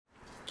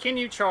Can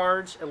you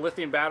charge a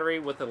lithium battery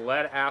with a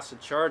lead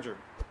acid charger?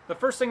 The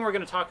first thing we're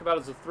going to talk about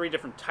is the three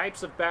different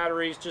types of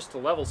batteries. Just to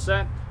level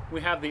set, we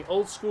have the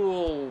old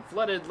school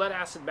flooded lead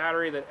acid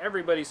battery that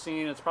everybody's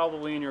seen. It's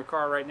probably in your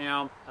car right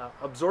now.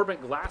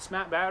 Absorbent glass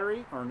mat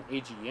battery, or an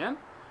AGM.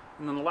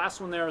 And then the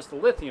last one there is the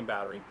lithium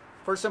battery.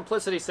 For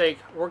simplicity's sake,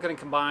 we're going to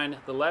combine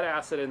the lead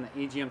acid and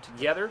the AGM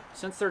together,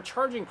 since their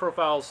charging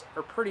profiles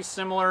are pretty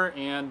similar,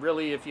 and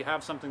really if you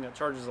have something that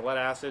charges a lead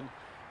acid,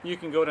 you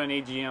can go to an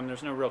AGM,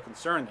 there's no real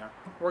concern there.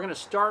 We're going to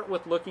start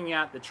with looking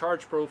at the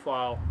charge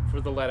profile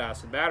for the lead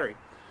acid battery.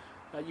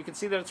 You can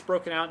see that it's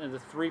broken out into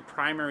three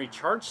primary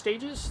charge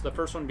stages. The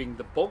first one being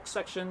the bulk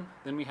section,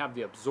 then we have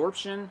the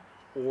absorption,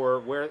 or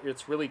where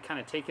it's really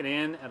kind of taken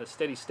in at a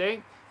steady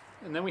state,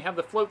 and then we have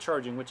the float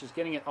charging, which is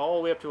getting it all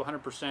the way up to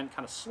 100% kind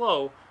of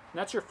slow, and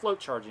that's your float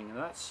charging, and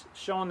that's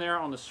shown there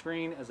on the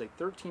screen as a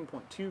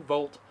 13.2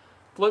 volt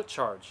float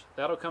charge.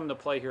 That'll come into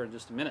play here in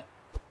just a minute.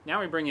 Now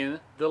we bring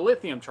in the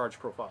lithium charge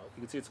profile.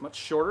 You can see it's much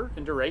shorter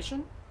in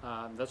duration.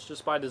 That's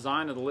just by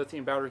design of the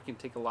lithium battery can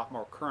take a lot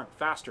more current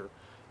faster. And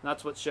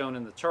that's what's shown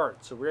in the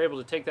chart. So we're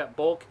able to take that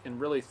bulk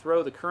and really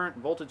throw the current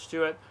and voltage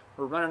to it.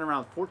 We're running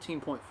around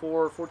 14.4,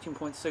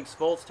 14.6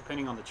 volts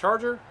depending on the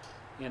charger.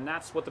 And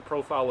that's what the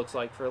profile looks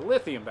like for a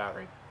lithium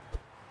battery.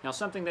 Now,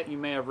 something that you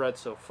may have read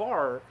so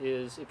far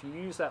is if you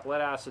use that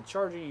lead acid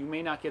charger, you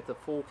may not get the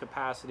full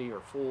capacity or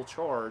full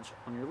charge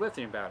on your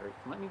lithium battery.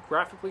 Let me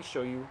graphically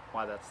show you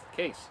why that's the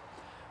case.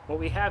 What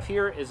we have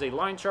here is a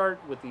line chart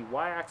with the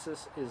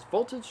y-axis is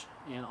voltage,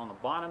 and on the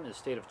bottom is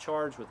state of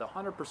charge with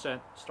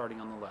 100%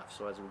 starting on the left.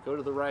 So as we go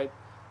to the right,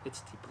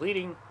 it's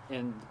depleting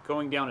and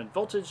going down in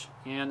voltage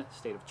and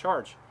state of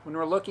charge. When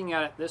we're looking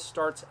at it, this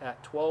starts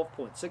at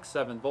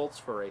 12.67 volts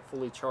for a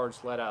fully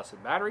charged lead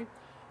acid battery,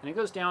 and it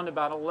goes down to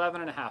about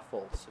 11.5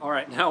 volts. All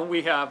right, now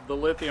we have the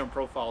lithium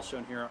profile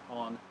shown here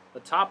on the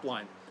top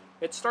line.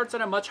 It starts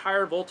at a much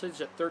higher voltage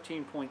at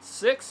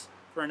 13.6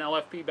 for an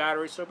LFP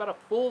battery, so about a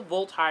full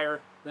volt higher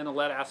than a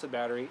lead acid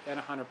battery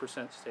at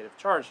 100% state of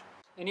charge.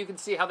 And you can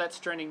see how that's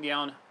trending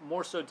down,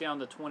 more so down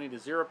to 20 to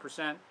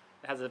 0%. It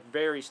has a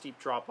very steep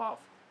drop off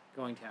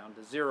going down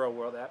to 0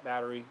 where that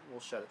battery will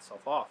shut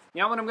itself off.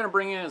 Now what I'm going to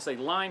bring in is a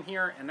line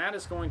here, and that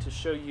is going to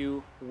show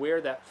you where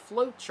that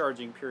float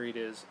charging period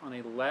is on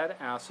a lead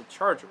acid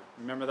charger.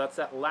 Remember, that's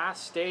that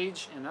last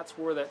stage, and that's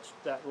where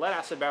that lead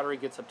acid battery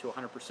gets up to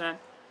 100%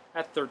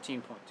 at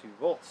 13.2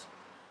 volts.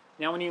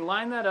 Now when you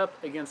line that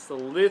up against the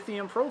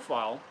lithium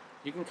profile,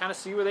 you can kind of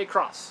see where they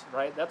cross,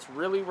 right? That's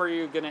really where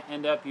you're going to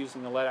end up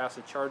using the lead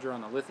acid charger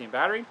on the lithium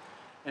battery,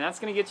 and that's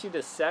going to get you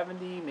to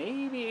 70,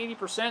 maybe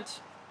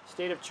 80%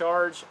 state of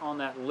charge on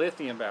that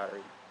lithium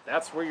battery.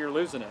 That's where you're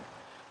losing it.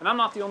 And I'm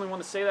not the only one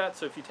to say that,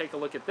 so if you take a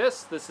look at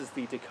this, this is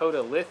the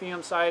Dakota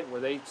Lithium site where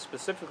they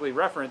specifically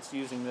reference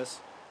using this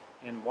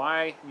and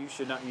why you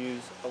should not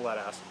use a lead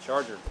acid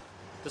charger.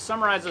 To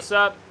summarize this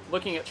up,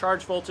 looking at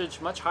charge voltage,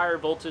 much higher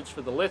voltage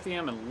for the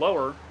lithium and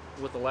lower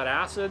with the lead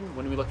acid.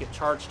 When we look at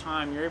charge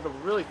time, you're able to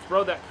really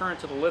throw that current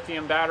to the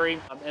lithium battery,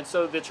 and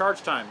so the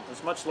charge time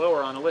is much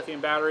lower on a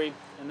lithium battery,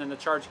 and then the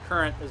charge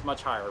current is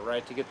much higher,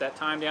 right? To get that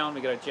time down, we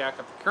got to jack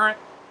up the current,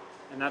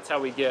 and that's how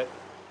we get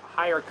a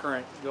higher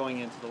current going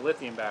into the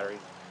lithium battery.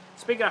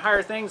 Speaking of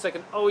higher things, I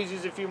can always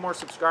use a few more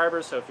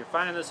subscribers, so if you're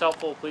finding this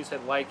helpful, please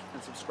hit like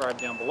and subscribe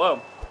down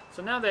below.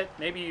 So now that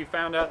maybe you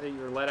found out that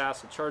your lead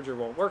acid charger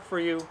won't work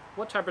for you,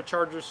 what type of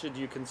charger should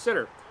you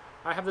consider?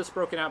 I have this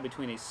broken out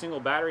between a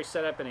single battery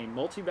setup and a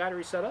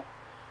multi-battery setup.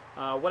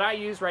 What I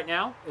use right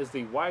now is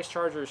the Weize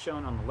charger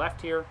shown on the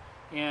left here,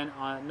 and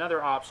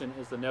another option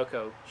is the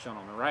NOCO shown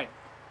on the right.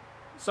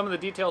 Some of the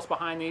details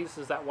behind these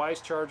is that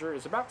Weize charger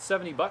is about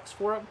 70 bucks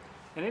for it,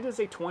 and it is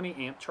a 20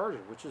 amp charger,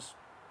 which is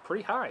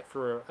pretty high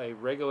for a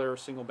regular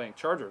single bank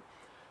charger.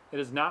 It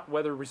is not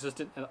weather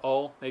resistant at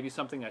all, maybe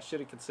something I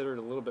should have considered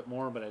a little bit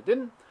more, but I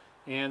didn't.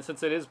 And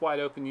since it is wide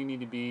open, you need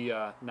to be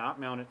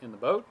not mounted in the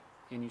boat,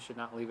 and you should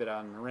not leave it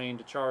out in the rain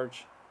to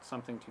charge.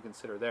 Something to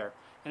consider there.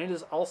 And it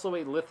is also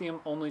a lithium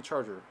only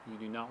charger. You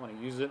do not want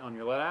to use it on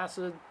your lead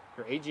acid,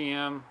 your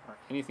AGM, or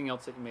anything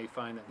else that you may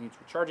find that needs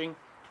recharging.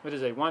 It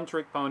is a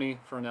one-trick pony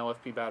for an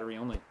LFP battery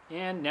only.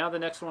 And now the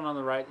next one on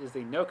the right is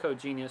the NOCO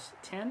Genius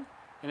 10,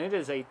 and it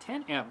is a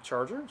 10 amp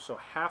charger, so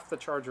half the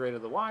charge rate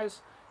of the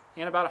Weize,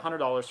 and about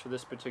 $100 for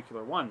this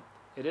particular one.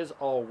 It is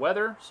all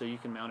weather, so you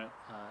can mount it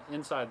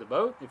inside the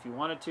boat if you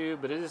wanted to,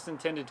 but it is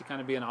intended to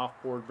kind of be an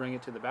off-board, bring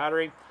it to the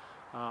battery.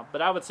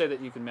 But I would say that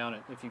you can mount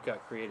it if you've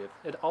got creative.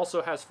 It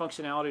also has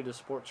functionality to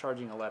support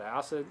charging a lead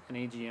acid, an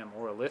AGM,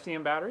 or a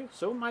lithium battery,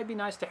 so it might be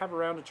nice to have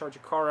around to charge a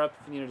car up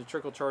if you needed to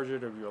trickle charge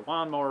it, or your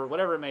lawnmower,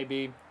 whatever it may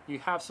be. You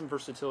have some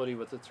versatility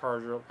with a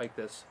charger like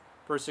this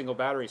for a single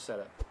battery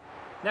setup.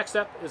 Next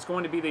up is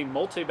going to be the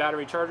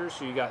multi-battery charger,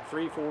 so you got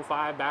 3, 4,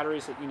 5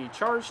 batteries that you need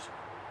charged,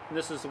 and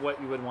this is what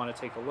you would want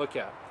to take a look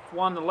at.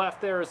 One on the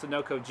left there is the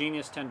NOCO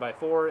Genius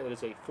 10x4. It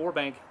is a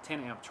 4-bank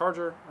 10 amp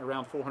charger,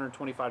 around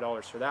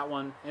 $425 for that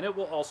one, and it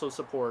will also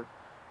support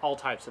all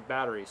types of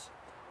batteries.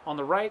 On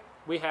the right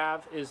we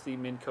have is the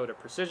Minn Kota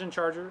Precision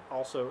Charger,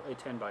 also a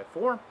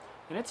 10x4,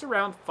 and it's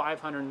around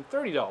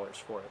 $530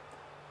 for it.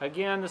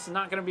 Again, this is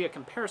not going to be a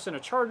comparison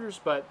of chargers,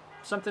 but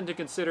something to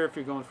consider if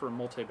you're going for a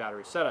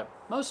multi-battery setup.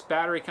 Most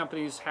battery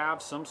companies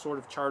have some sort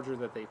of charger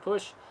that they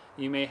push.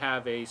 You may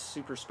have a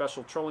super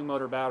special trolling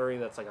motor battery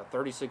that's like a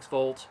 36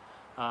 volt,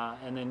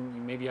 and then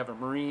you maybe have a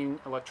marine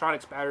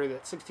electronics battery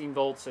that's 16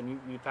 volts,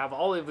 and you have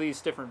all of these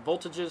different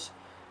voltages.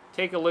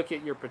 Take a look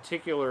at your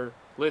particular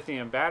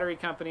lithium battery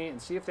company and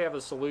see if they have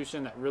a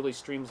solution that really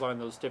streamlines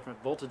those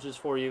different voltages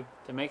for you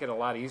to make it a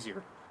lot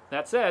easier.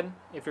 That said,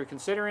 if you're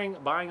considering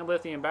buying a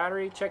lithium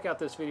battery, check out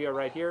this video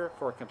right here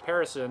for a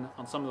comparison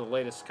on some of the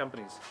latest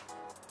companies.